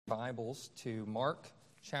Bibles to Mark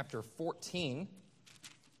chapter 14.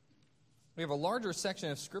 We have a larger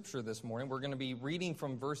section of Scripture this morning. We're going to be reading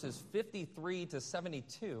from verses 53 to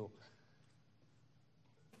 72.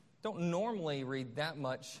 Don't normally read that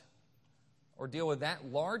much or deal with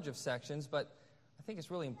that large of sections, but I think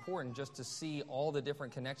it's really important just to see all the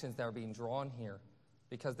different connections that are being drawn here,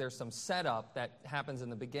 because there's some setup that happens in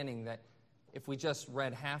the beginning that if we just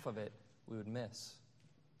read half of it, we would miss.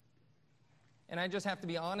 And I just have to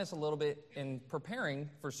be honest a little bit in preparing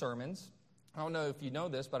for sermons. I don't know if you know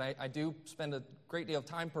this, but I do spend a great deal of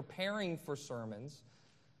time preparing for sermons.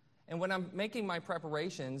 And when I'm making my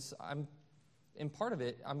preparations, in part of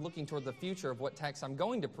it, I'm looking toward the future of what text I'm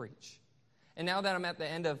going to preach. And now that I'm at the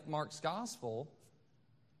end of Mark's gospel,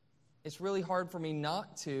 it's really hard for me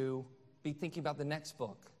not to be thinking about the next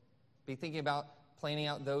book, be thinking about planning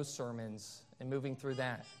out those sermons and moving through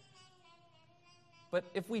that. But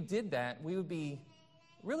if we did that, we would be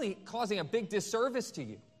really causing a big disservice to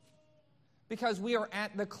you, because we are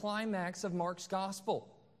at the climax of Mark's gospel.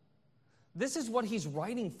 This is what he's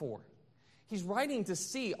writing for. He's writing to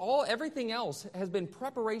see everything else has been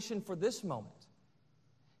preparation for this moment.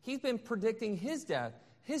 He's been predicting his death,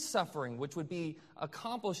 his suffering, which would be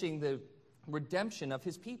accomplishing the redemption of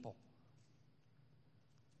his people.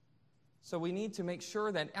 So we need to make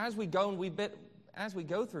sure that as we go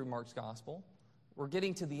through Mark's gospel, we're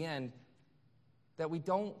getting to the end, that we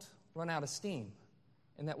don't run out of steam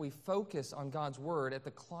and that we focus on God's word at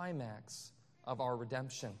the climax of our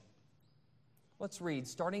redemption. Let's read,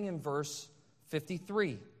 starting in verse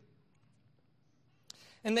 53.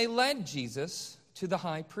 And they led Jesus to the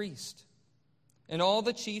high priest, and all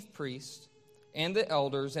the chief priests and the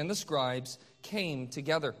elders and the scribes came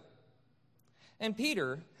together. And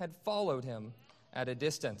Peter had followed him at a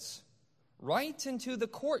distance, right into the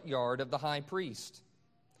courtyard of the high priest.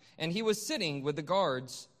 And he was sitting with the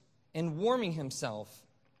guards and warming himself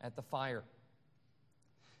at the fire.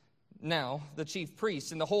 Now, the chief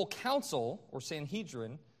priests and the whole council, or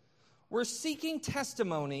Sanhedrin, were seeking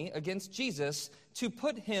testimony against Jesus to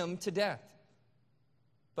put him to death.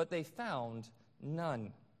 But they found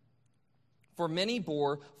none. For many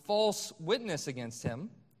bore false witness against him,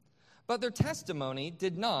 but their testimony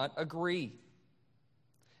did not agree.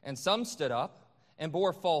 And some stood up and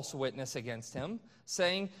bore false witness against him,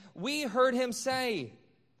 saying, "We heard him say,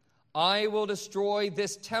 'I will destroy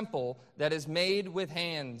this temple that is made with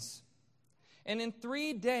hands, and in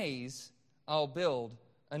 3 days I'll build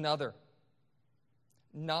another,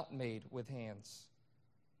 not made with hands.'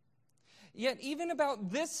 Yet even about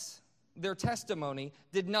this, their testimony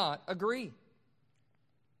did not agree.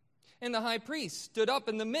 And the high priest stood up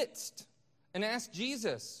in the midst and asked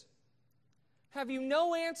Jesus, 'Have you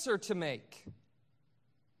no answer to make?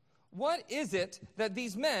 What is it that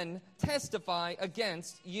these men testify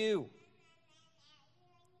against you?'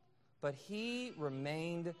 But he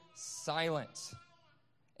remained silent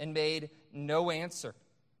and made no answer.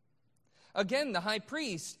 Again, the high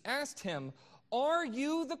priest asked him, 'Are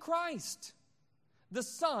you the Christ, the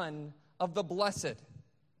Son of the Blessed?'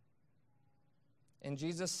 And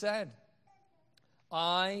Jesus said,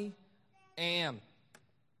 'I am.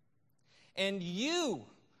 And you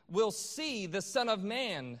will see the Son of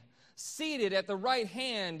Man seated at the right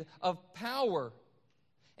hand of power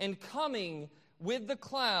and coming with the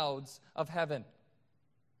clouds of heaven.'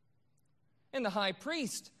 And the high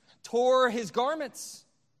priest tore his garments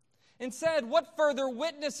and said, 'What further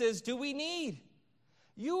witnesses do we need?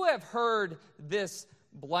 You have heard this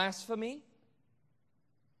blasphemy.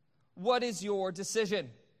 What is your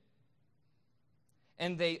decision?'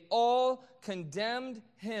 And they all condemned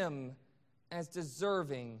him as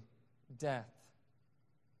deserving death.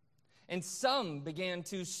 And some began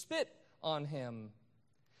to spit on him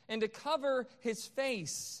and to cover his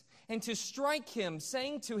face and to strike him,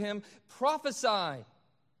 saying to him, 'Prophesy.'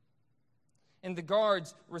 And the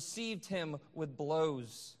guards received him with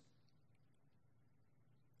blows.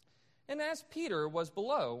 And as Peter was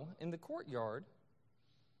below in the courtyard,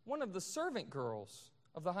 one of the servant girls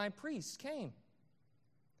of the high priest came.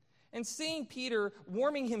 And seeing Peter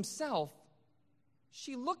warming himself,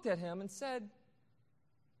 she looked at him and said,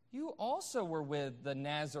 'You also were with the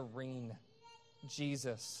Nazarene,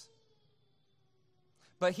 Jesus.'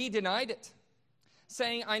 But he denied it,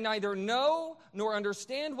 saying, 'I neither know nor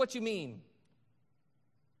understand what you mean.'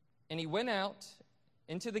 And he went out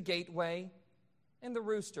into the gateway, and the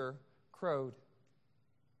rooster crowed.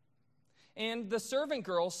 And the servant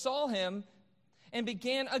girl saw him and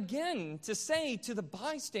began again to say to the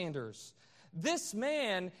bystanders, 'This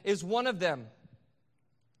man is one of them.'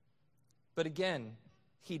 But again,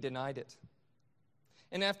 he denied it.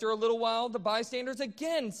 And after a little while, the bystanders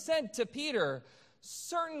again said to Peter,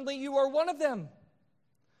 "Certainly you are one of them,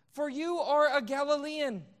 for you are a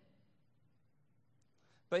Galilean."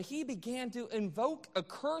 But he began to invoke a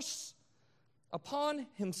curse upon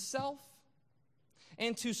himself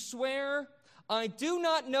and to swear, "I do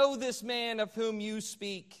not know this man of whom you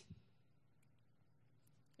speak."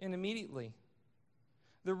 And immediately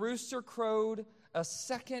the rooster crowed a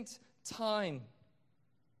second time,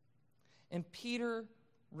 and Peter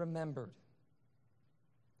remembered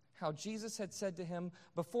how Jesus had said to him,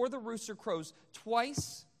 "Before the rooster crows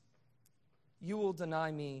twice, you will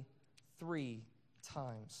deny me 3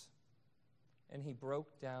 times." And he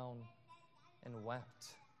broke down and wept.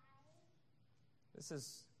 This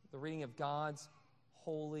is the reading of God's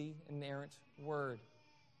holy, inerrant word.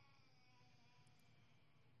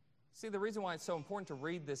 See, the reason why it's so important to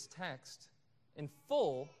read this text in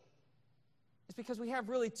full is because we have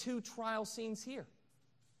really 2 trial scenes here.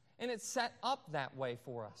 And it's set up that way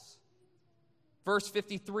for us. Verse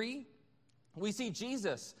 53, we see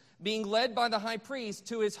Jesus being led by the high priest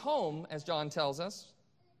to his home, as John tells us.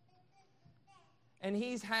 And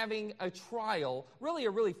he's having a trial, really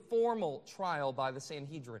a really formal trial by the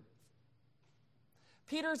Sanhedrin.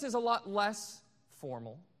 Peter's is a lot less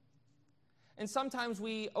formal. And sometimes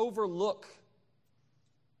we overlook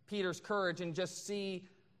Peter's courage and just see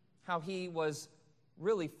how he was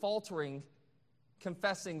really faltering,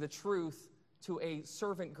 confessing the truth to a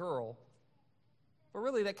servant girl. But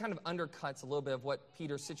really that kind of undercuts a little bit of what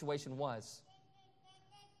Peter's situation was.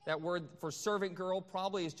 That word for servant girl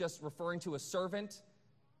probably is just referring to a servant.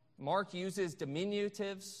 Mark uses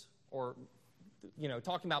diminutives, or,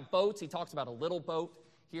 talking about boats. He talks about a little boat.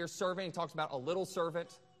 Here, servant, he talks about a little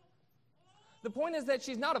servant. The point is that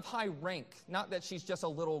she's not of high rank, not that she's just a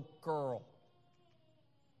little girl.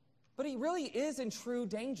 But he really is in true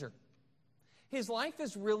danger. His life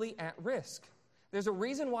is really at risk. There's a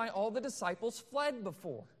reason why all the disciples fled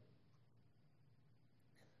before.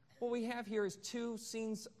 What we have here is 2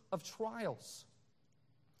 scenes of trials.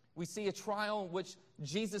 We see a trial in which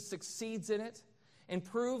Jesus succeeds in it and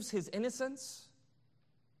proves his innocence,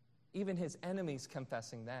 even his enemies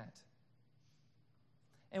confessing that.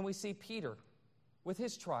 And we see Peter with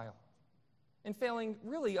his trial and failing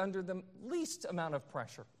really under the least amount of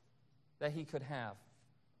pressure that he could have.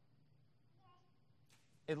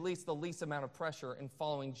 At least the least amount of pressure in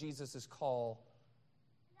following Jesus' call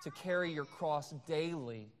to carry your cross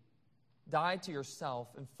daily, die to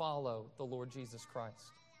yourself, and follow the Lord Jesus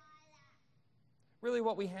Christ. Really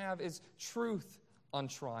what we have is truth on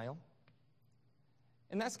trial.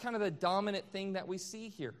 And that's kind of the dominant thing that we see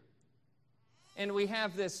here. And we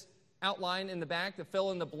have this outline in the back to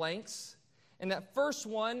fill in the blanks. And that first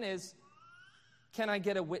one is, can I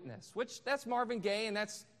get a witness? Which, that's Marvin Gaye, and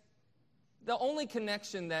that's the only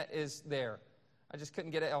connection that is there. I just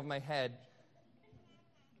couldn't get it out of my head.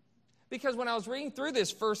 Because when I was reading through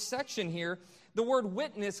this first section here, the word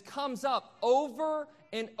witness comes up over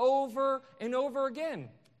and over and over again.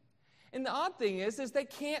 And the odd thing is they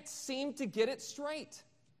can't seem to get it straight.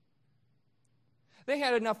 They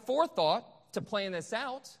had enough forethought to plan this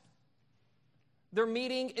out. They're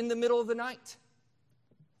meeting in the middle of the night,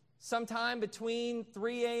 sometime between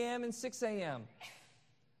 3 a.m. and 6 a.m.,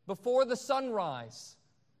 before the sunrise,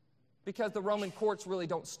 because the Roman courts really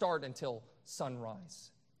don't start until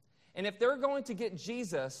sunrise. And if they're going to get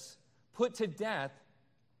Jesus put to death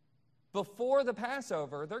before the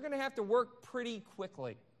Passover, they're going to have to work pretty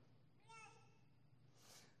quickly.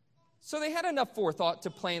 So they had enough forethought to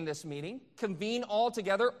plan this meeting, convene all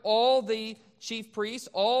together. All the chief priests,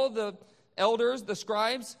 all the elders, the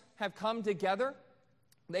scribes have come together.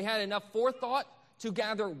 They had enough forethought to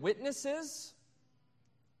gather witnesses.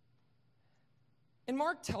 And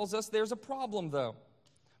Mark tells us there's a problem, though.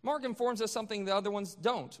 Mark informs us something the other ones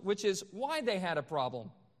don't, which is why they had a problem.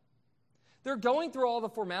 They're going through all the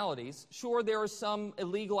formalities. Sure, there is some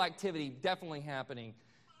illegal activity definitely happening.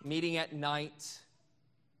 Meeting at night,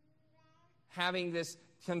 having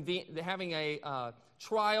a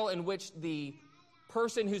trial in which the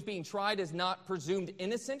person who's being tried is not presumed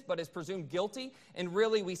innocent, but is presumed guilty. And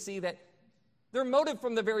really, we see that their motive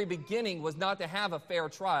from the very beginning was not to have a fair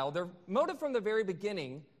trial. Their motive from the very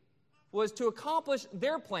beginning was to accomplish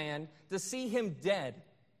their plan to see him dead.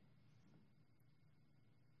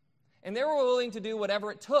 And they were willing to do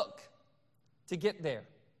whatever it took to get there,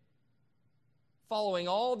 following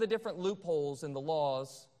all the different loopholes in the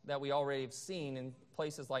laws that we already have seen in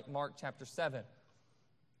places like Mark chapter 7,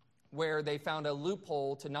 where they found a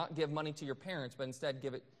loophole to not give money to your parents, but instead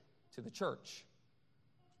give it to the church.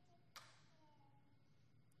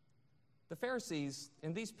 The Pharisees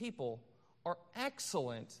and these people are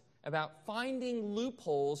excellent about finding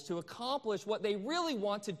loopholes to accomplish what they really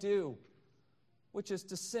want to do, which is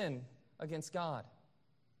to sin against God.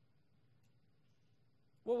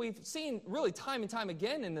 What we've seen really time and time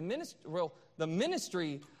again in the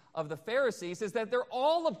ministry of the Pharisees is that they're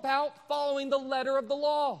all about following the letter of the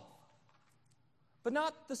law, but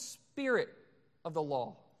not the spirit of the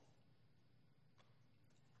law.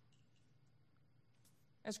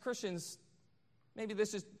 As Christians, maybe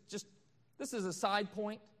this is a side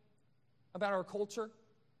point about our culture.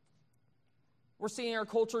 We're seeing our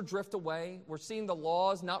culture drift away. We're seeing the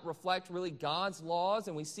laws not reflect really God's laws,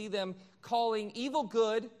 and we see them calling evil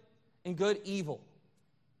good and good evil.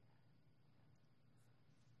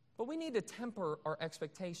 But we need to temper our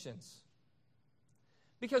expectations,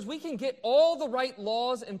 because we can get all the right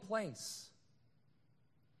laws in place,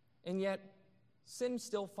 and yet sin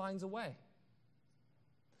still finds a way.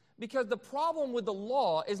 Because the problem with the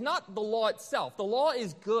law is not the law itself. The law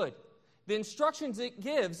is good. The instructions it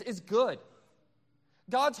gives is good.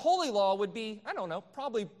 God's holy law would be,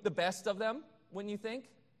 probably the best of them, wouldn't you think,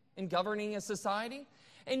 in governing a society?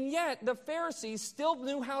 And yet, the Pharisees still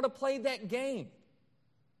knew how to play that game,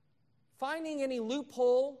 finding any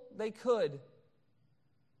loophole they could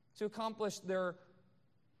to accomplish their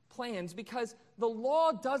plans, because the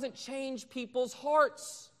law doesn't change people's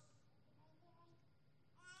hearts.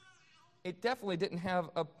 It definitely didn't have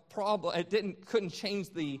a problem. Couldn't change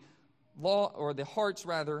the law, or the hearts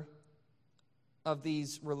rather, of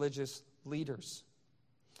these religious leaders.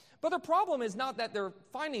 But the problem is not that they're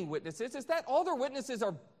finding witnesses, it's that all their witnesses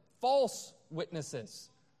are false witnesses.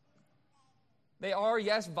 They are,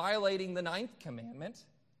 yes, violating the 9th commandment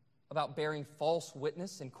about bearing false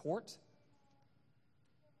witness in court.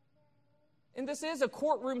 And this is a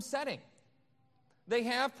courtroom setting. They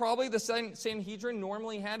have probably, the Sanhedrin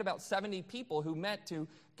normally had about 70 people who met to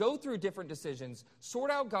go through different decisions, sort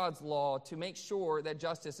out God's law to make sure that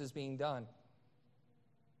justice is being done.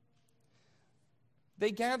 They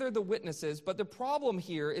gathered the witnesses, but the problem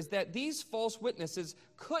here is that these false witnesses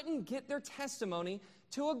couldn't get their testimony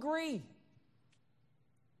to agree.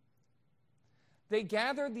 They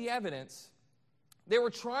gathered the evidence. They were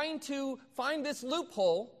trying to find this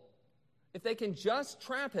loophole. If they can just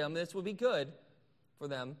trap him, this would be good for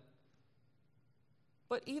them.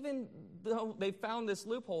 But even though they found this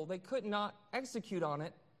loophole, they could not execute on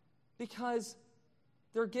it because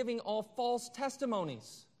they're giving all false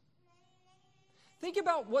testimonies. Think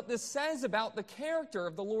about what this says about the character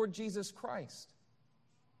of the Lord Jesus Christ.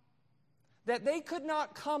 That they could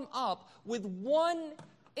not come up with one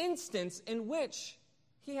instance in which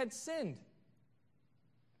he had sinned.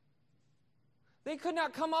 They could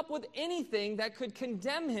not come up with anything that could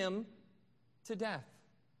condemn him to death.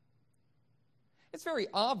 It's very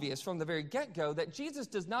obvious from the very get-go that Jesus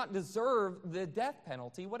does not deserve the death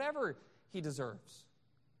penalty, whatever he deserves.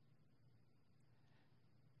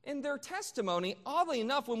 In their testimony, oddly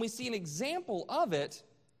enough, when we see an example of it,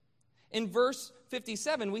 in verse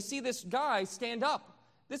 57, we see this guy stand up.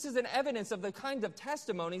 This is an evidence of the kind of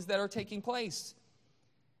testimonies that are taking place.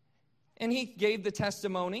 And he gave the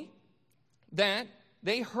testimony that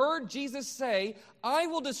they heard Jesus say, "I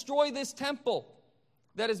will destroy this temple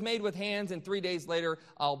that is made with hands, and 3 days later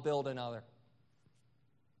I'll build another."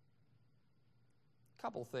 A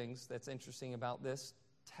couple things that's interesting about this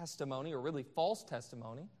testimony, or really false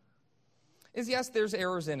testimony, is yes, there's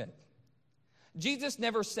errors in it. Jesus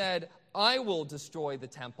never said, "I will destroy the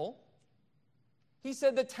temple." He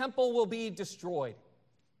said the temple will be destroyed.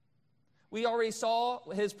 We already saw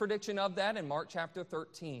his prediction of that in Mark chapter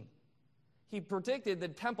 13. He predicted the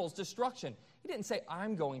temple's destruction. He didn't say,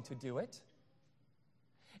 "I'm going to do it."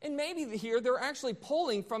 And maybe here they're actually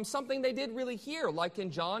pulling from something they did really hear, like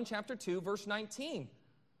in John chapter 2, verse 19,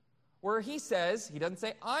 where he says, he doesn't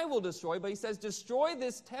say, "I will destroy," but he says, "Destroy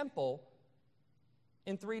this temple,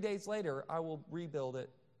 and 3 days later I will rebuild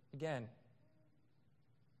it again."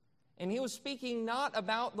 And he was speaking not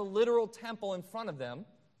about the literal temple in front of them,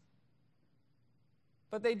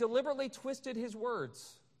 but they deliberately twisted his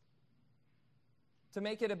words to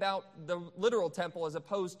make it about the literal temple as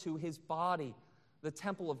opposed to his body, the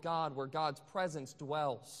temple of God where God's presence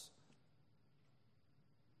dwells.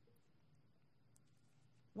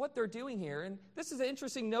 What they're doing here, and this is an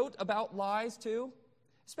interesting note about lies too,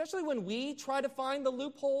 especially when we try to find the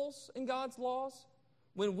loopholes in God's laws,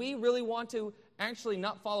 when we really want to actually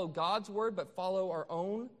not follow God's word but follow our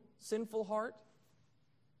own sinful heart,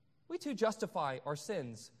 we too justify our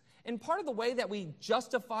sins. And part of the way that we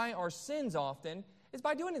justify our sins often is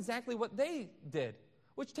by doing exactly what they did,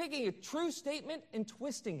 which taking a true statement and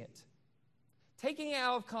twisting it, taking it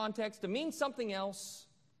out of context to mean something else,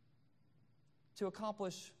 to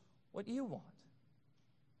accomplish what you want.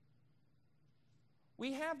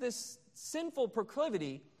 We have this sinful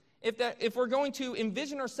proclivity, if we're going to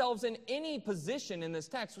envision ourselves in any position in this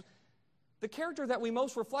text, the character that we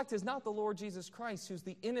most reflect is not the Lord Jesus Christ, who's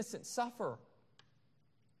the innocent sufferer.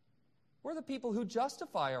 We're the people who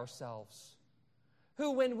justify ourselves, who,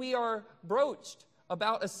 when we are broached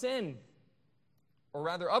about a sin, or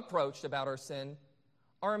rather approached about our sin,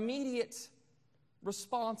 our immediate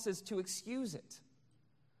response is to excuse it.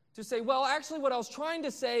 To say, well, actually what I was trying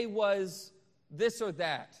to say was this or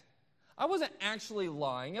that. I wasn't actually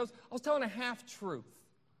lying. I was telling a half-truth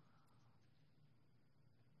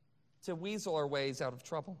to weasel our ways out of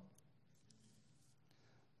trouble.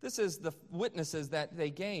 This is the witnesses that they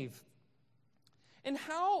gave. And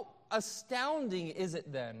how astounding is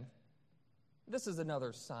it then, this is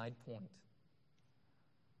another side point,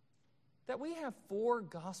 that we have 4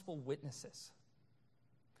 gospel witnesses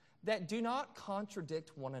that do not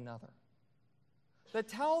contradict one another, that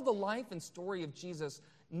tell the life and story of Jesus,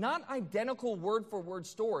 not identical word-for-word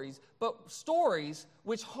stories, but stories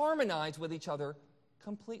which harmonize with each other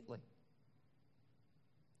completely.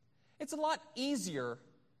 It's a lot easier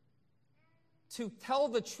to tell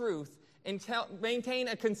the truth and maintain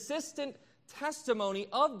a consistent testimony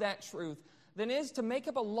of that truth than it is to make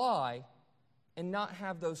up a lie and not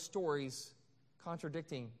have those stories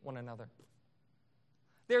contradicting one another.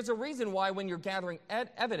 There's a reason why when you're gathering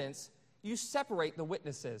evidence, you separate the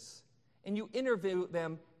witnesses and you interview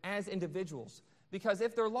them as individuals. Because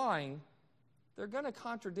if they're lying, they're going to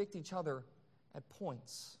contradict each other at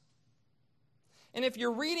points. And if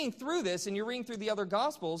you're reading through this and you're reading through the other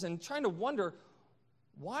Gospels and trying to wonder,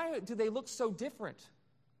 why do they look so different?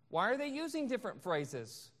 Why are they using different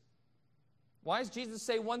phrases? Why does Jesus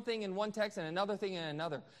say one thing in one text and another thing in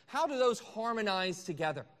another? How do those harmonize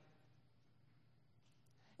together?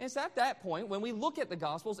 And it's at that point, when we look at the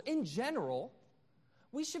Gospels in general,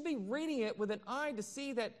 we should be reading it with an eye to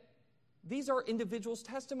see that these are individuals'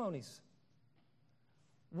 testimonies.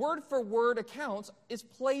 Word-for-word accounts is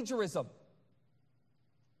plagiarism,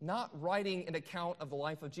 not writing an account of the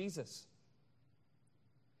life of Jesus.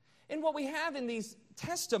 And what we have in these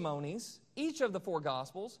testimonies, each of the 4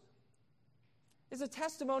 Gospels, is a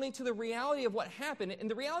testimony to the reality of what happened. And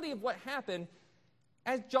the reality of what happened,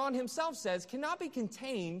 as John himself says, cannot be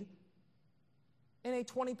contained in a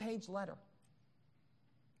 20-page letter.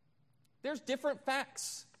 There's different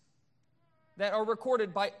facts that are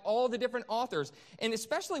recorded by all the different authors. And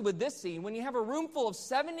especially with this scene, when you have a room full of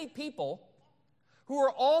 70 people who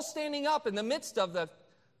are all standing up in the midst of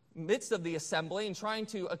the assembly and trying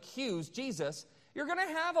to accuse Jesus, you're going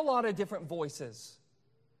to have a lot of different voices.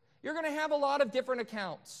 You're going to have a lot of different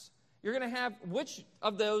accounts. You're going to have which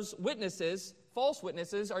of those witnesses, false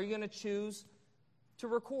witnesses, are you going to choose to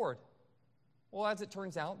record? Well, as it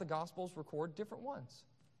turns out, the Gospels record different ones,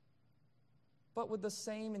 but with the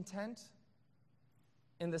same intent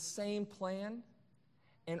and the same plan,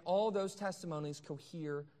 and all those testimonies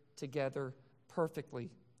cohere together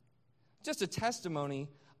perfectly. Just a testimony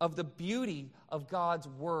of the beauty of God's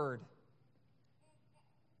Word.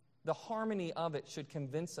 The harmony of it should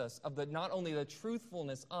convince us of not only the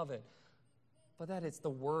truthfulness of it, but that it's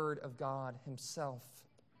the Word of God Himself.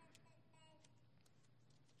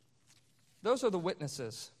 Those are the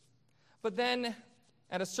witnesses. But then,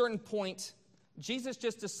 at a certain point, Jesus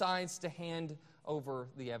just decides to hand over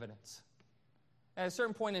the evidence. At a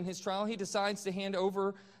certain point in his trial, he decides to hand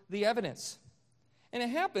over the evidence. And it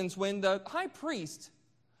happens when the high priest,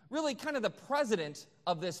 really kind of the president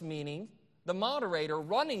of this meeting, the moderator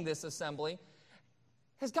running this assembly,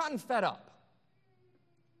 has gotten fed up.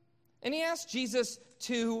 And he asks Jesus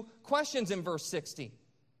 2 questions in verse 60.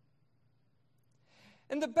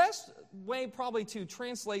 And the best way probably to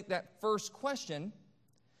translate that first question,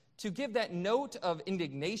 to give that note of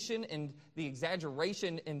indignation and the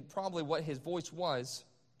exaggeration in probably what his voice was,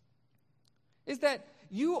 is that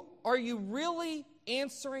are you really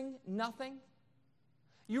answering nothing?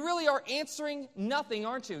 You really are answering nothing,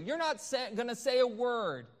 aren't you? You're not going to say a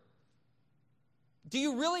word. Do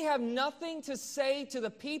you really have nothing to say to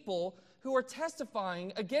the people who are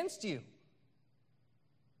testifying against you?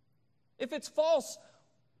 If it's false,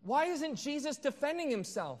 why isn't Jesus defending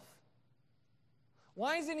himself?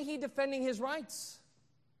 Why isn't he defending his rights?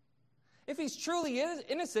 If he's truly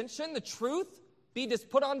innocent, shouldn't the truth be just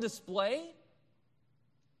put on display?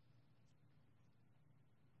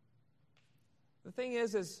 The thing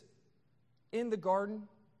is in the garden,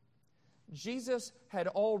 Jesus had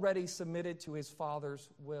already submitted to his Father's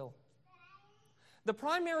will. The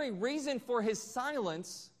primary reason for his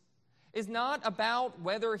silence is not about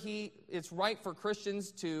whether it's right for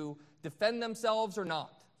Christians to defend themselves or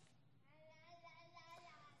not.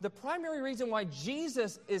 The primary reason why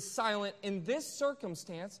Jesus is silent in this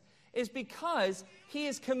circumstance is because he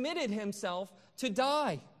has committed himself to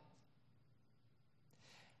die.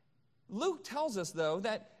 Luke tells us, though,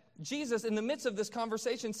 that Jesus, in the midst of this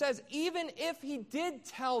conversation, says even if he did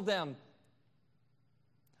tell them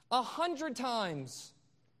 100 times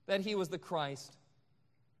that he was the Christ,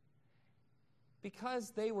 because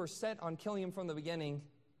they were set on killing him from the beginning,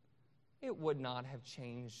 it would not have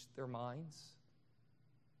changed their minds.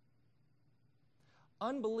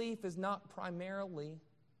 Unbelief is not primarily,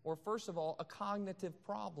 or first of all, a cognitive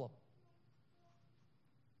problem.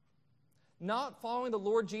 Not following the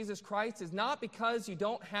Lord Jesus Christ is not because you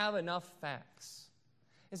don't have enough facts.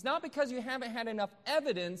 It's not because you haven't had enough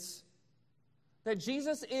evidence that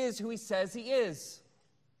Jesus is who he says he is.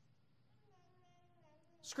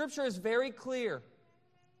 Scripture is very clear.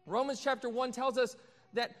 Romans chapter 1 tells us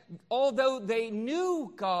that although they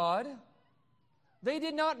knew God, they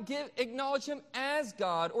did not acknowledge him as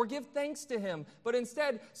God or give thanks to him, but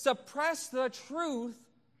instead suppressed the truth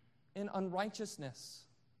in unrighteousness.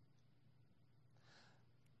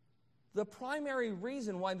 The primary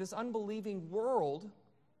reason why this unbelieving world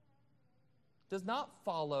does not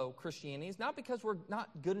follow Christianity is not because we're not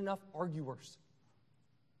good enough arguers,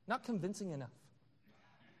 not convincing enough.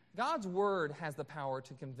 God's word has the power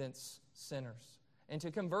to convince sinners and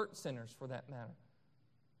to convert sinners, for that matter.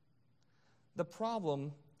 The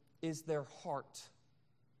problem is their heart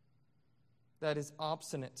that is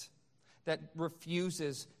obstinate, that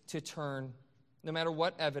refuses to turn, no matter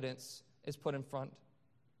what evidence is put in front.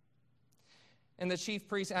 And the chief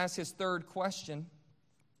priest asks his third question.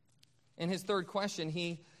 In his third question,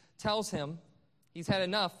 he tells him he's had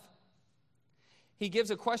enough. He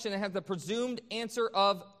gives a question that has the presumed answer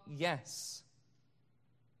of yes.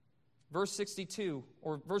 Verse 62,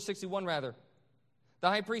 or verse 61 rather. The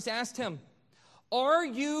high priest asked him, "Are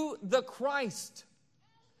you the Christ,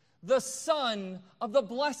 the Son of the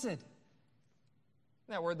Blessed?"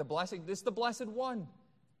 That word, the blessed, this is the Blessed One.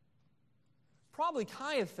 Probably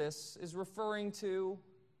Caiaphas is referring to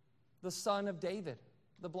the Son of David,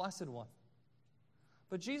 the Blessed One.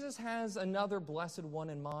 But Jesus has another Blessed One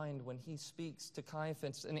in mind when he speaks to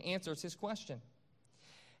Caiaphas and answers his question.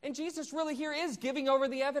 And Jesus really here is giving over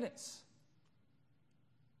the evidence.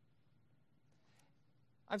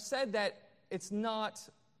 I've said that it's not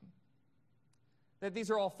that these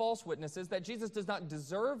are all false witnesses, that Jesus does not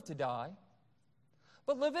deserve to die.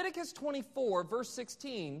 But Leviticus 24, verse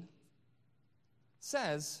 16,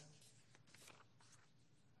 says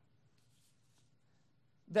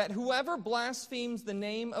that whoever blasphemes the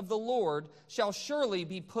name of the Lord shall surely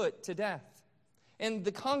be put to death, and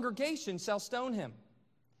the congregation shall stone him.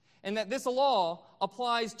 And that this law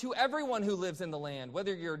applies to everyone who lives in the land,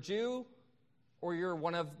 whether you're a Jew or you're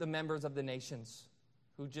one of the members of the nations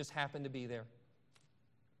who just happen to be there.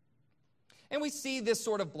 And we see this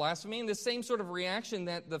sort of blasphemy and the same sort of reaction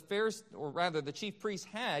that the chief priest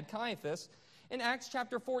had, Caiaphas, in Acts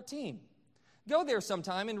chapter 14. Go there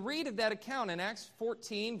sometime and read that account in Acts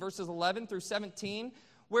 14, verses 11 through 17,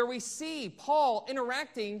 where we see Paul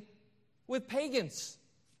interacting with pagans.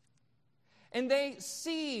 And they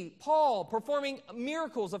see Paul performing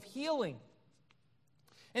miracles of healing.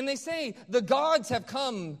 And they say, the gods have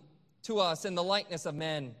come to us in the likeness of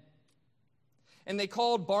men. And they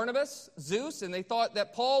called Barnabas Zeus, and they thought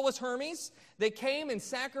that Paul was Hermes. They came and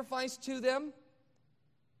sacrificed to them.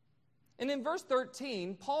 And in verse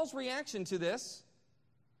 13, Paul's reaction to this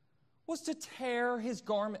was to tear his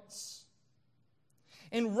garments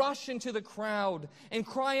and rush into the crowd and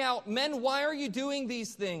cry out, "Men, why are you doing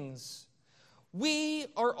these things? We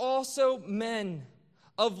are also men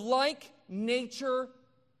of like nature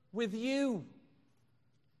with you."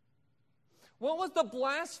 What was the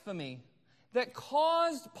blasphemy that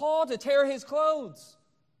caused Paul to tear his clothes?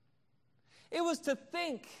 It was to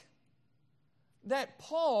think that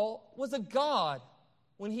Paul was a god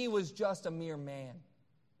when he was just a mere man.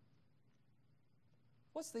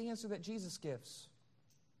 What's the answer that Jesus gives?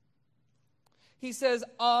 He says,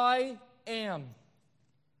 "I am."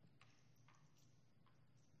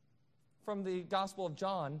 From the Gospel of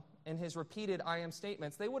John and his repeated "I am"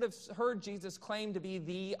 statements, they would have heard Jesus claim to be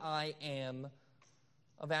the "I am"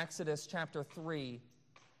 of Exodus chapter 3,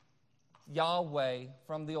 Yahweh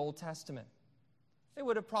from the Old Testament. They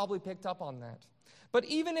would have probably picked up on that. But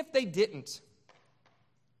even if they didn't,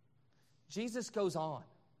 Jesus goes on.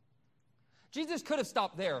 Jesus could have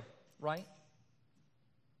stopped there, right?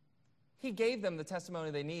 He gave them the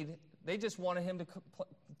testimony they need. They just wanted him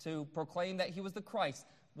to proclaim that he was the Christ,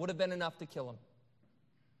 Would have been enough to kill him.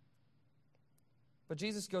 But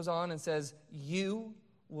Jesus goes on and says, you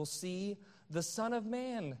will see the Son of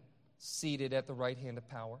Man seated at the right hand of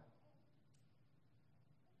power.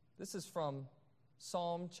 This is from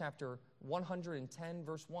Psalm chapter 110,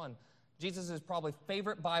 verse 1. Jesus' probably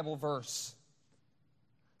favorite Bible verse.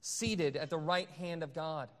 Seated at the right hand of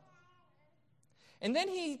God. And then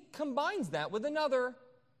he combines that with another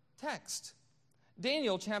text.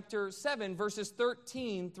 Daniel chapter 7, verses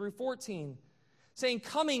 13 through 14. Saying,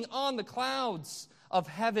 coming on the clouds of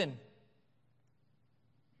heaven.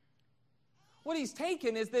 What he's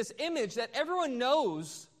taken is this image that everyone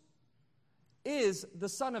knows is the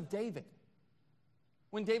Son of David.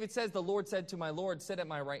 When David says, the Lord said to my Lord, sit at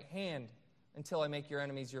my right hand until I make your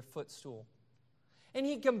enemies your footstool. And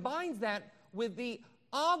he combines that with the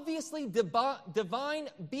obviously divine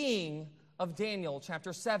being of Daniel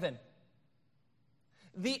chapter 7.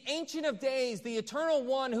 The Ancient of Days, the Eternal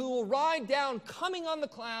One who will ride down, coming on the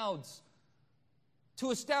clouds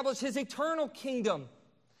to establish his eternal kingdom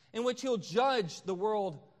in which he'll judge the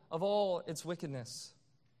world of all its wickedness.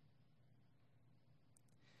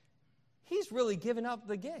 He's really given up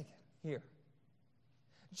the gig here.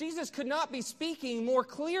 Jesus could not be speaking more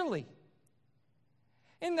clearly.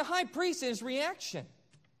 And the high priest, in his reaction,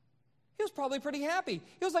 he was probably pretty happy.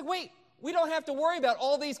 He was like, wait, we don't have to worry about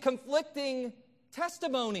all these conflicting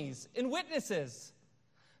testimonies and witnesses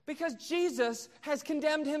because Jesus has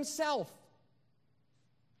condemned himself.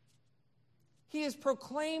 He is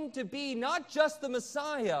proclaimed to be not just the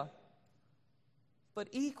Messiah, but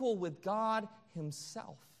equal with God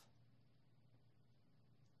himself.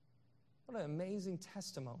 What an amazing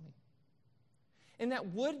testimony. And that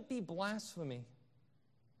would be blasphemy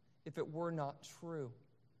if it were not true.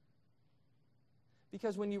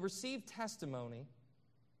 Because when you receive testimony,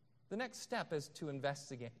 the next step is to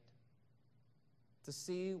investigate, to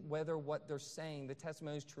see whether what they're saying, the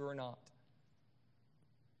testimony is true or not.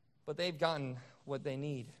 But they've gotten what they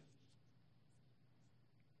need.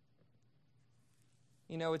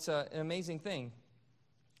 You know, it's an amazing thing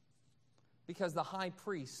because the high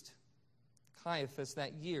priest, Caiaphas,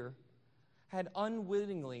 that year, had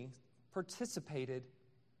unwittingly participated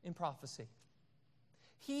in prophecy.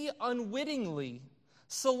 He unwittingly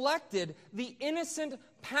selected the innocent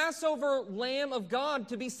Passover Lamb of God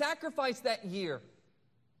to be sacrificed that year.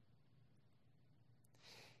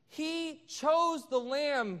 He chose the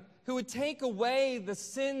Lamb who would take away the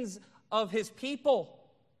sins of his people.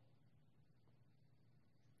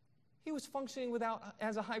 He was functioning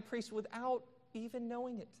as a high priest without even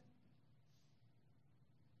knowing it.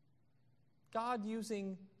 God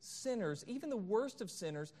using sinners, even the worst of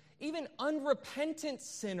sinners, even unrepentant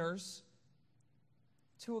sinners,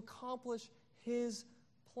 to accomplish his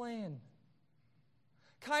plan.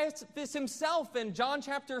 Caiaphas himself in John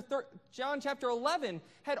chapter 11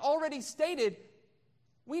 had already stated,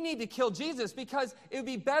 we need to kill Jesus because it would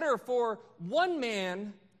be better for one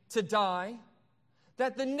man to die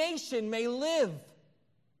that the nation may live.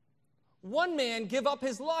 One man give up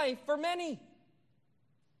his life for many.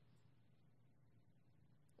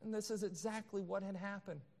 And this is exactly what had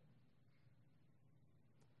happened.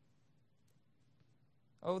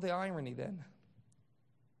 Oh, the irony then.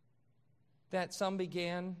 That some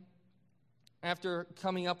began, after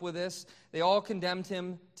coming up with this, they all condemned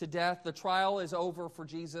him to death. The trial is over for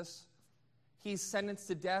Jesus. He's sentenced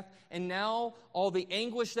to death. And now all the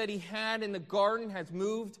anguish that he had in the garden has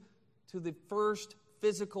moved to the first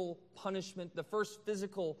physical punishment, the first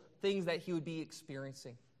physical things that he would be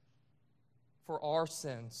experiencing for our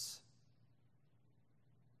sins.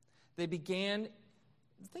 They began,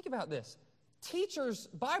 think about this, teachers,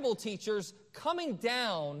 Bible teachers coming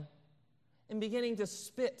down and beginning to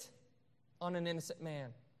spit on an innocent man,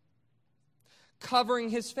 covering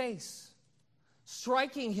his face,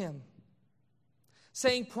 striking him,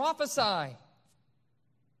 saying, prophesy,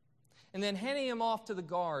 and then handing him off to the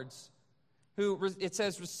guards, who, it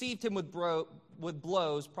says, received him with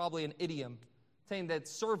blows, probably an idiom, saying that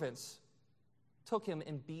servants took him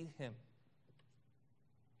and beat him.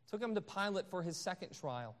 Took him to Pilate for his second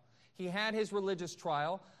trial. He had his religious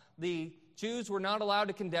trial. The Jews were not allowed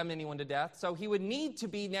to condemn anyone to death, so he would need to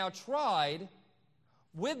be now tried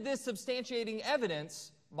with this substantiating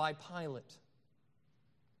evidence by Pilate.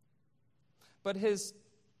 But his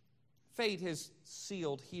fate is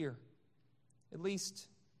sealed here, at least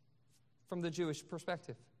from the Jewish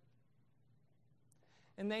perspective.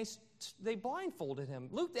 And they blindfolded him.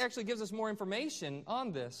 Luke actually gives us more information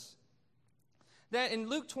on this. That in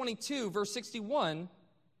Luke 22, verse 61,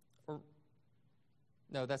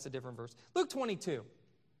 no, that's a different verse. Luke 22.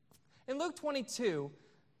 In Luke 22,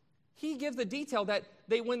 he gives the detail that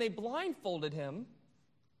when they blindfolded him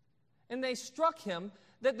and they struck him,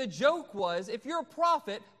 that the joke was, if you're a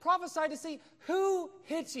prophet, prophesy to see who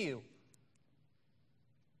hits you.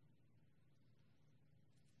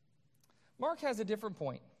 Mark has a different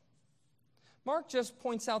point. Mark just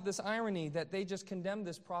points out this irony that they just condemned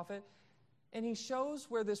this prophet, and he shows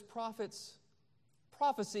where this prophet's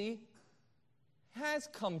prophecy has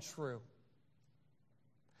come true.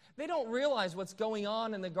 They don't realize what's going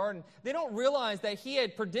on in the garden. They don't realize that he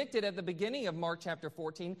had predicted at the beginning of Mark chapter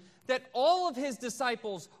 14 that all of his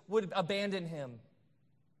disciples would abandon him.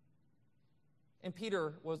 And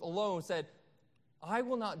Peter was alone, said, I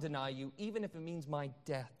will not deny you, even if it means my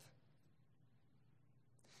death.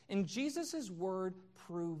 And Jesus' word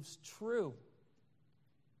proves true.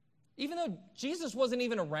 Even though Jesus wasn't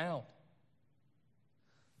even around.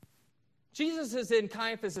 Jesus is in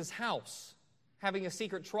Caiaphas' house, having a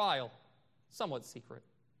secret trial, somewhat secret.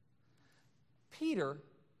 Peter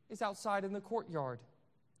is outside in the courtyard.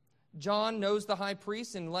 John knows the high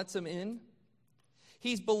priest and lets him in.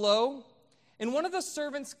 He's below, and one of the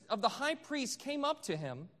servants of the high priest came up to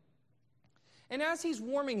him, and as he's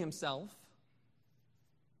warming himself,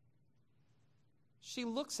 she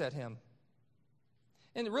looks at him.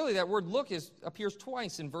 And really that word look appears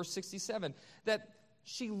twice in verse 67, that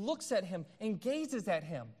she looks at him and gazes at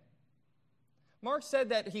him. Mark said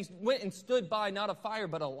that he went and stood by not a fire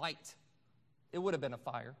but a light. It would have been a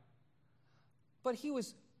fire. But he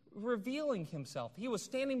was revealing himself. He was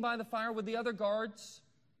standing by the fire with the other guards.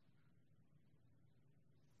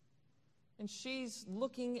 And she's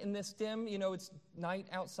looking in this dim, it's night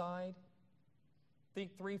outside. I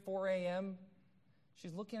think 3, 4 a.m.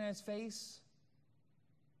 She's looking at his face.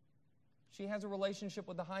 She has a relationship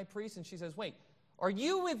with the high priest, and she says, wait, are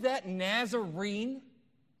you with that Nazarene?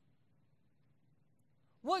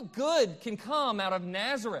 What good can come out of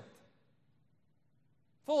Nazareth?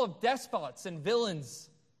 Full of despots and villains.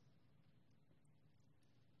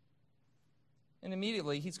 And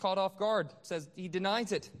immediately he's caught off guard, says he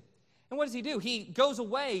denies it. And what does he do? He goes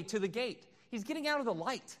away to the gate. He's getting out of the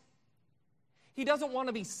light. He doesn't want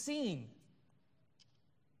to be seen.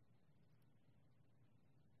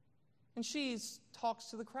 And she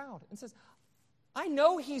talks to the crowd and says, I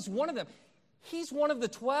know he's one of them. He's one of the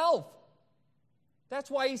 12.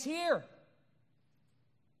 That's why he's here.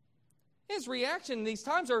 His reaction in these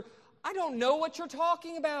times are, I don't know what you're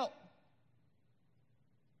talking about.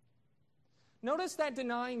 Notice that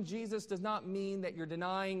denying Jesus does not mean that you're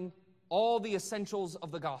denying all the essentials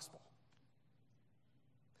of the gospel.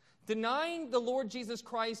 Denying the Lord Jesus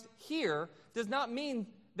Christ here does not mean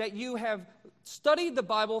that you have studied the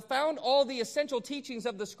Bible, found all the essential teachings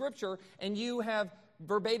of the Scripture, and you have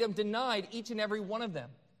verbatim denied each and every one of them.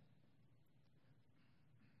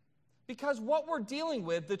 Because what we're dealing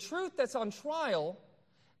with, the truth that's on trial,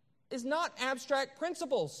 is not abstract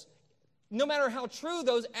principles, no matter how true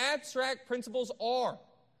those abstract principles are.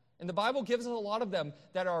 And the Bible gives us a lot of them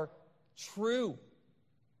that are true.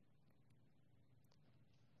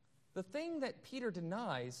 The thing that Peter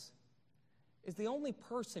denies is the only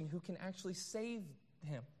person who can actually save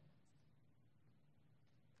him.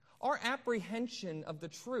 Our apprehension of the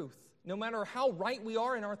truth, no matter how right we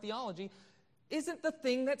are in our theology, isn't the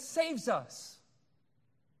thing that saves us.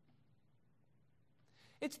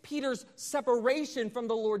 It's Peter's separation from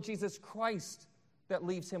the Lord Jesus Christ that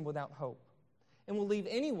leaves him without hope, and will leave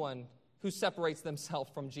anyone who separates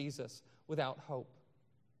themselves from Jesus without hope.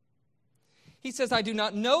 He says, I do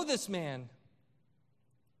not know this man.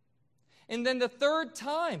 And then the third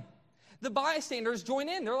time, the bystanders join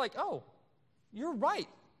in. They're like, oh, you're right.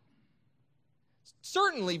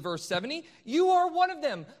 Certainly, verse 70, you are one of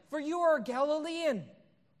them, for you are a Galilean.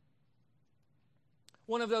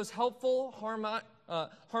 One of those helpful,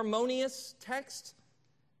 harmonious texts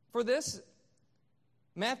for this,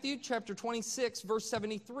 Matthew chapter 26, verse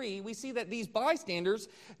 73, we see that these bystanders,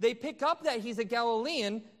 they pick up that he's a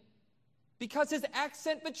Galilean because his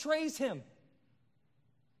accent betrays him.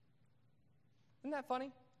 Isn't that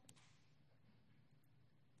funny?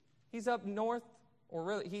 He's up north, or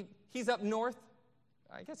really, he's up north.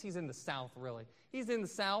 I guess he's in the south, really. He's in the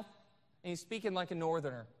south, and he's speaking like a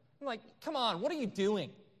northerner. I'm like, come on, what are you doing?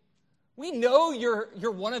 We know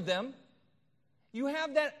you're one of them. You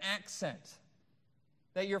have that accent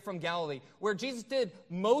that you're from Galilee, where Jesus did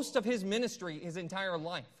most of his ministry his entire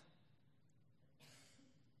life.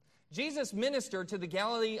 Jesus ministered to the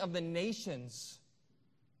Galilee of the nations,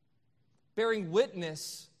 bearing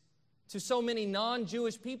witness to so many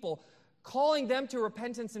non-Jewish people, calling them to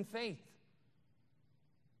repentance and faith.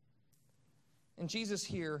 And Jesus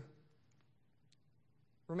here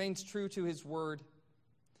remains true to his word,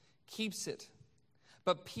 keeps it.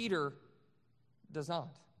 But Peter does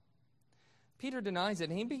not. Peter denies it,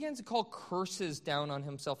 and he begins to call curses down on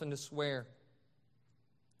himself and to swear.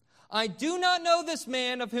 I do not know this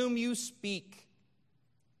man of whom you speak.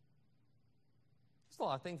 There's a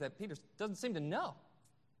lot of things that Peter doesn't seem to know.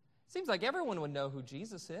 It seems like everyone would know who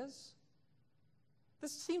Jesus is.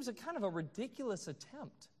 This seems a kind of a ridiculous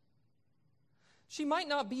attempt. She might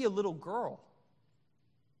not be a little girl,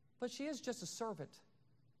 but she is just a servant.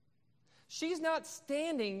 He's not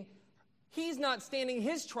standing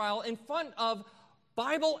his trial in front of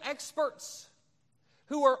Bible experts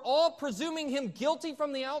who are all presuming him guilty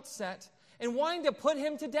from the outset and wanting to put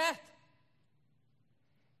him to death.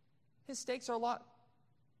 His stakes are a lot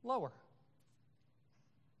lower.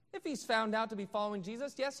 If he's found out to be following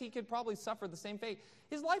Jesus, yes, he could probably suffer the same fate.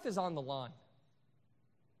 His life is on the line.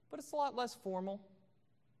 But it's a lot less formal.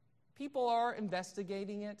 People are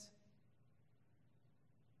investigating it.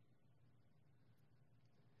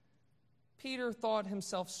 Peter thought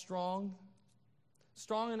himself strong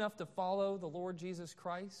enough to follow the Lord Jesus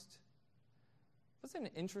Christ. Wasn't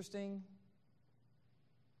it interesting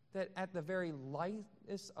that at the very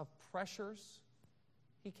lightest of pressures,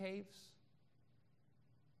 he caves?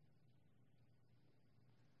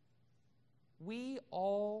 We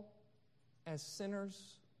all, as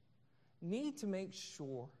sinners, need to make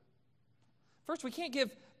sure. First, we can't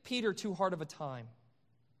give Peter too hard of a time.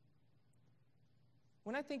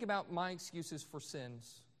 When I think about my excuses for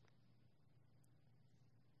sins,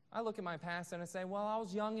 I look at my past and I say, well, I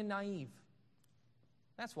was young and naive.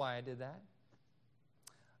 That's why I did that.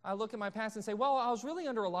 I look at my past and say, well, I was really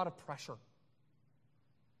under a lot of pressure.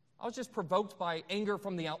 I was just provoked by anger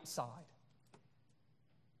from the outside.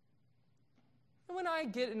 And when I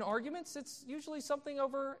get in arguments, it's usually something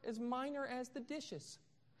over as minor as the dishes.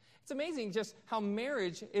 It's amazing just how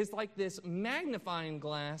marriage is like this magnifying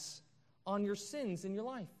glass on your sins in your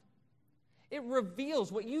life. It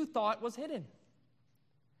reveals what you thought was hidden.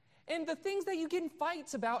 And the things that you get in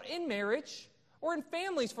fights about in marriage, or in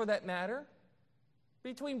families for that matter,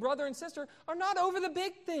 between brother and sister, are not over the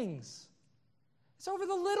big things. It's over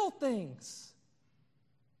the little things.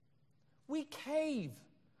 We cave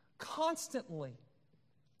constantly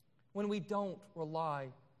when we don't rely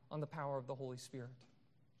on the power of the Holy Spirit.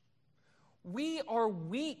 We are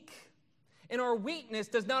weak, and our weakness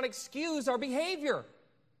does not excuse our behavior.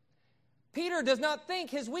 Peter does not think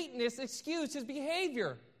his weakness excused his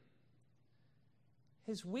behavior.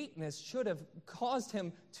 His weakness should have caused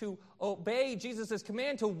him to obey Jesus'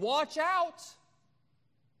 command to watch out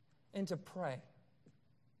and to pray.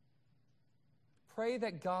 Pray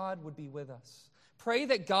that God would be with us. Pray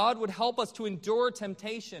that God would help us to endure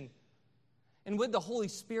temptation. And with the Holy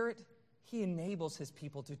Spirit, He enables His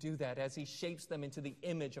people to do that as He shapes them into the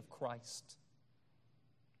image of Christ.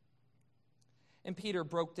 And Peter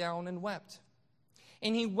broke down and wept.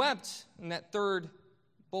 And he wept in that third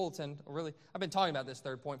bulletin. Really, I've been talking about this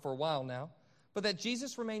third point for a while now. But that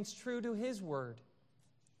Jesus remains true to His word.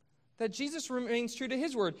 That Jesus remains true to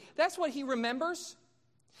His word. That's what he remembers.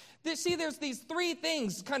 See, there's these three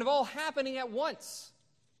things kind of all happening at once.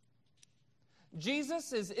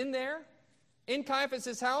 Jesus is in there, in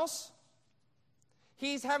Caiaphas' house.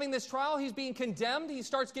 He's having this trial. He's being condemned. He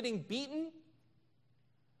starts getting beaten.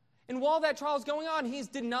 And while that trial is going on, he's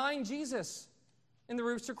denying Jesus. And the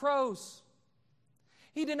rooster crows.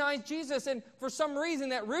 He denies Jesus, and for some reason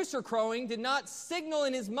that rooster crowing did not signal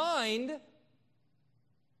in his mind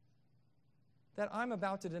that I'm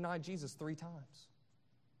about to deny Jesus 3 times.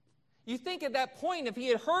 You think at that point, if he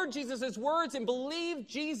had heard Jesus' words and believed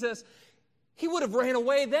Jesus, he would have ran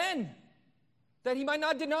away then, that he might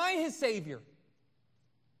not deny his Savior.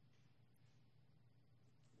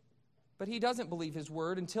 But he doesn't believe his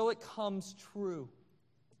word until it comes true.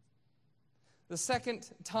 The second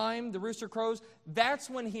time the rooster crows, that's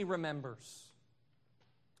when he remembers.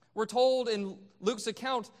 We're told in Luke's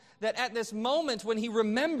account that at this moment when he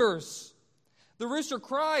remembers, the rooster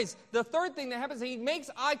cries. The third thing that happens is he makes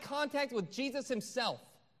eye contact with Jesus himself.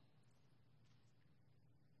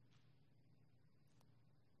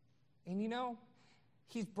 And you know,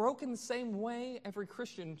 he's broken the same way every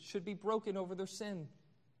Christian should be broken over their sin.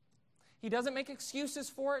 He doesn't make excuses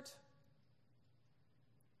for it.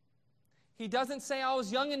 He doesn't say, I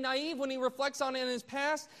was young and naive when he reflects on it in his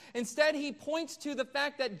past. Instead, he points to the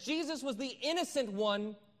fact that Jesus was the innocent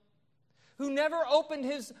one who never opened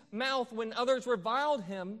his mouth when others reviled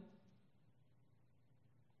him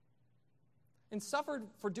and suffered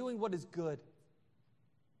for doing what is good.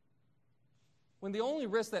 When the only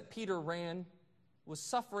risk that Peter ran was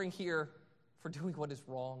suffering here for doing what is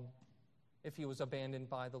wrong if he was abandoned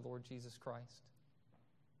by the Lord Jesus Christ.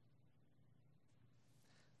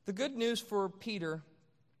 The good news for Peter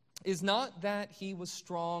is not that he was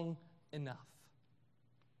strong enough.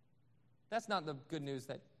 That's not the good news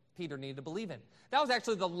that Peter needed to believe in. That was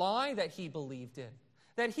actually the lie that he believed in,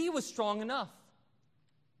 that he was strong enough,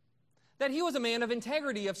 that he was a man of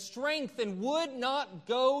integrity, of strength, and would not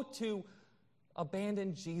go to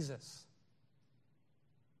abandon Jesus.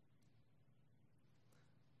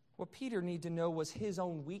 What Peter needed to know was his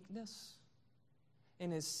own weakness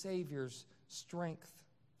and his Savior's strength.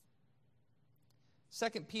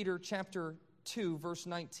 2 Peter chapter 2, verse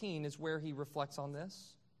 19 is where he reflects on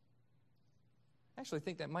this. I actually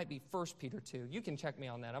think that might be 1 Peter 2. You can check me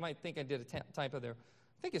on that. I might think I did a typo there.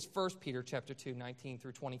 I think it's 1 Peter chapter 2, 19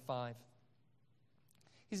 through 25.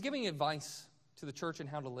 He's giving advice to the church on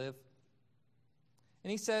how to live.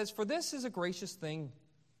 And he says, "For this is a gracious thing,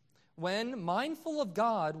 when, mindful of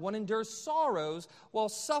God, one endures sorrows while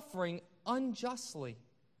suffering unjustly.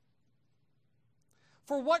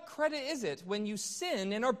 For what credit is it when you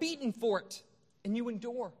sin and are beaten for it, and you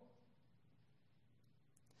endure?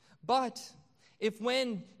 But if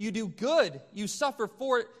when you do good, you suffer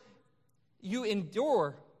for it, you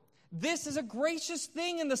endure, this is a gracious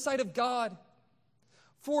thing in the sight of God.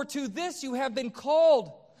 For to this you have been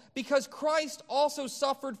called, because Christ also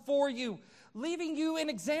suffered for you, leaving you an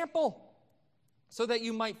example, so that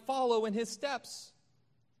you might follow in his steps.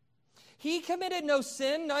 He committed no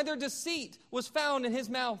sin, neither deceit was found in his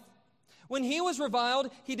mouth. When he was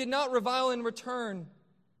reviled, he did not revile in return.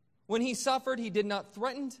 When he suffered, he did not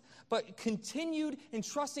threaten, but continued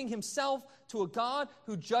entrusting himself to a God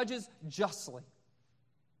who judges justly."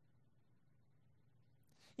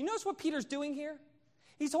 You notice what Peter's doing here?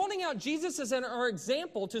 He's holding out Jesus as our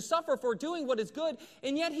example to suffer for doing what is good,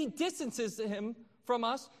 and yet he distances him from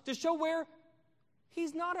us to show where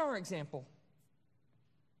he's not our example.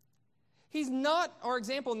 He's not our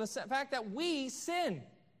example in the fact that we sin.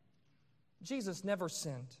 Jesus never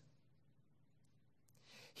sinned.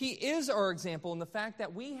 He is our example in the fact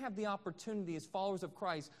that we have the opportunity as followers of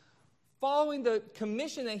Christ, following the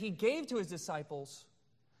commission that he gave to his disciples,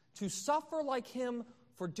 to suffer like him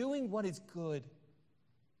for doing what is good.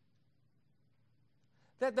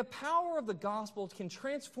 That the power of the gospel can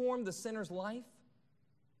transform the sinner's life,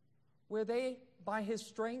 where they, by his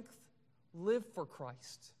strength, live for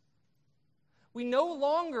Christ. We no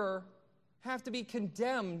longer have to be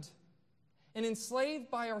condemned and enslaved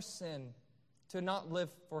by our sin to not live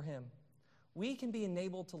for him. We can be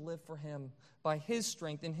enabled to live for him by his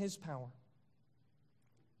strength and his power.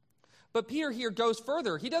 But Peter here goes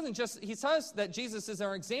further. He says that Jesus is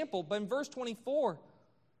our example, but in verse 24,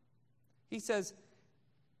 he says,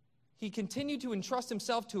 he continued to entrust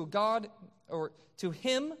himself to God, or to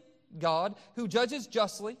him, God, who judges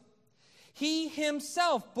justly. He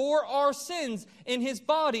himself bore our sins in his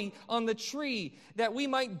body on the tree, that we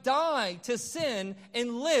might die to sin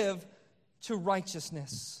and live to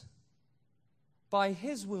righteousness. By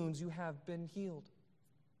his wounds you have been healed.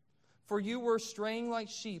 For you were straying like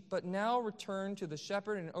sheep, but now return to the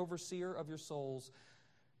shepherd and overseer of your souls.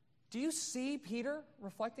 Do you see Peter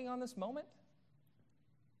reflecting on this moment?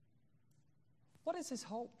 What is his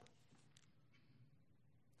hope?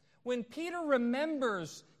 When Peter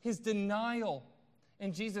remembers his denial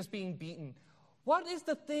and Jesus being beaten, what is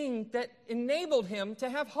the thing that enabled him to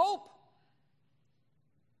have hope?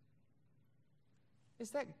 Is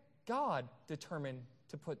that God determined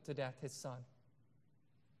to put to death his son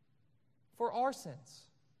for our sins,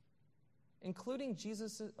 including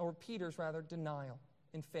Peter's denial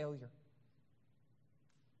and failure.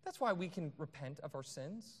 That's why we can repent of our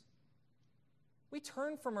sins. We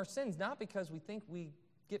turn from our sins not because we think we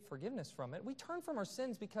get forgiveness from it. We turn from our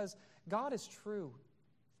sins because God is true.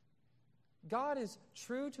 God is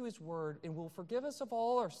true to his word and will forgive us of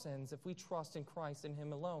all our sins if we trust in Christ and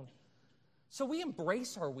him alone. So we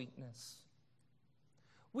embrace our weakness.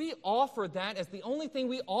 We offer that as the only thing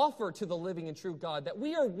we offer to the living and true God, that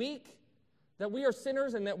we are weak, that we are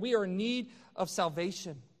sinners, and that we are in need of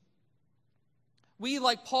salvation. We,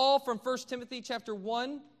 like Paul from 1 Timothy chapter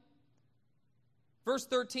 1, verse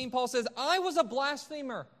 13, Paul says, I was a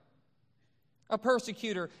blasphemer, a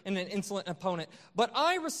persecutor, and an insolent opponent, but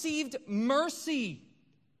I received mercy.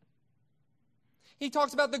 He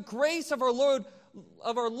talks about the grace of our Lord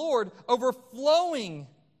overflowing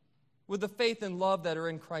with the faith and love that are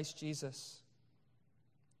in Christ Jesus.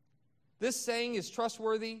 This saying is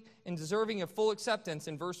trustworthy and deserving of full acceptance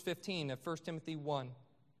in verse 15 of 1 Timothy 1.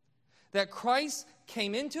 That Christ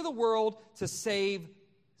came into the world to save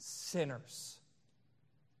sinners.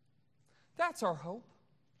 That's our hope.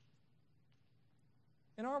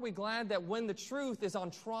 And aren't we glad that when the truth is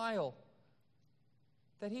on trial,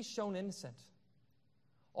 that he's shown innocent?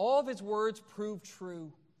 All of his words prove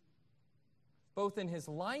true, both in his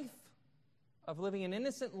life, of living an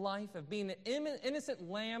innocent life, of being an innocent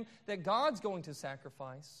lamb that God's going to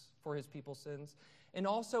sacrifice for his people's sins, and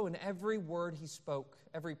also in every word he spoke,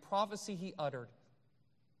 every prophecy he uttered.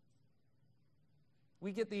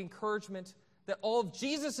 We get the encouragement that all of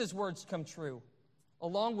Jesus' words come true,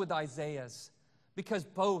 along with Isaiah's, because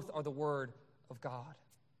both are the word of God.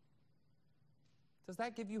 Does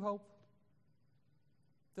that give you hope?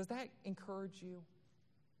 Does that encourage you?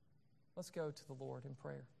 Let's go to the Lord in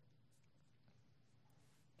prayer.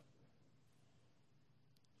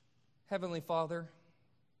 Heavenly Father,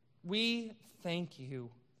 we thank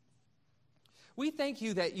you. We thank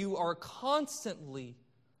you that you are constantly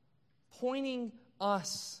pointing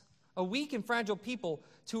us, a weak and fragile people,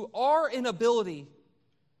 to our inability,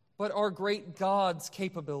 but our great God's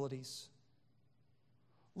capabilities.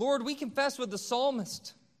 Lord, we confess with the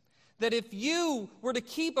psalmist that if you were to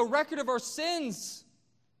keep a record of our sins,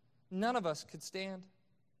 none of us could stand.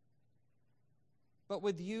 But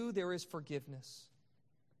with you, there is forgiveness.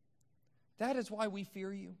 That is why we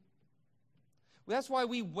fear you. That's why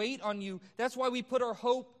we wait on you. That's why we put our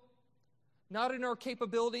hope not in our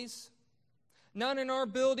capabilities, not in our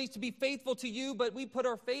ability to be faithful to you, but we put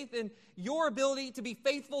our faith in your ability to be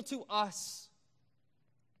faithful to us.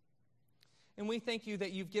 And we thank you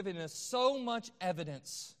that you've given us so much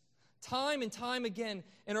evidence, time and time again,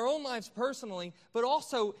 in our own lives personally, but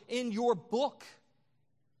also in your book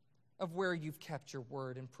of where you've kept your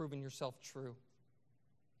word and proven yourself true.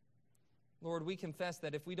 Lord, we confess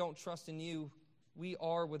that if we don't trust in you, we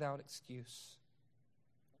are without excuse.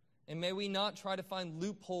 And may we not try to find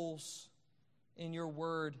loopholes in your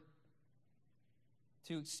word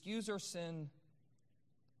to excuse our sin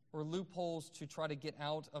or loopholes to try to get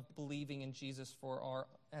out of believing in Jesus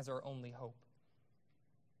as our only hope.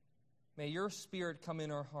 May your Spirit come in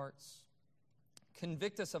our hearts,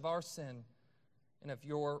 convict us of our sin and of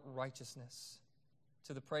your righteousness,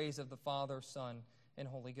 to the praise of the Father, Son, and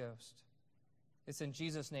Holy Ghost. It's in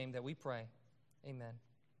Jesus' name that we pray. Amen.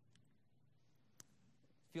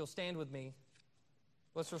 If you'll stand with me,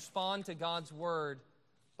 let's respond to God's word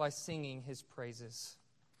by singing his praises.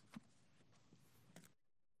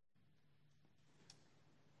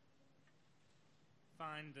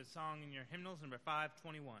 Find the song in your hymnals, number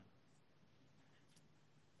 521.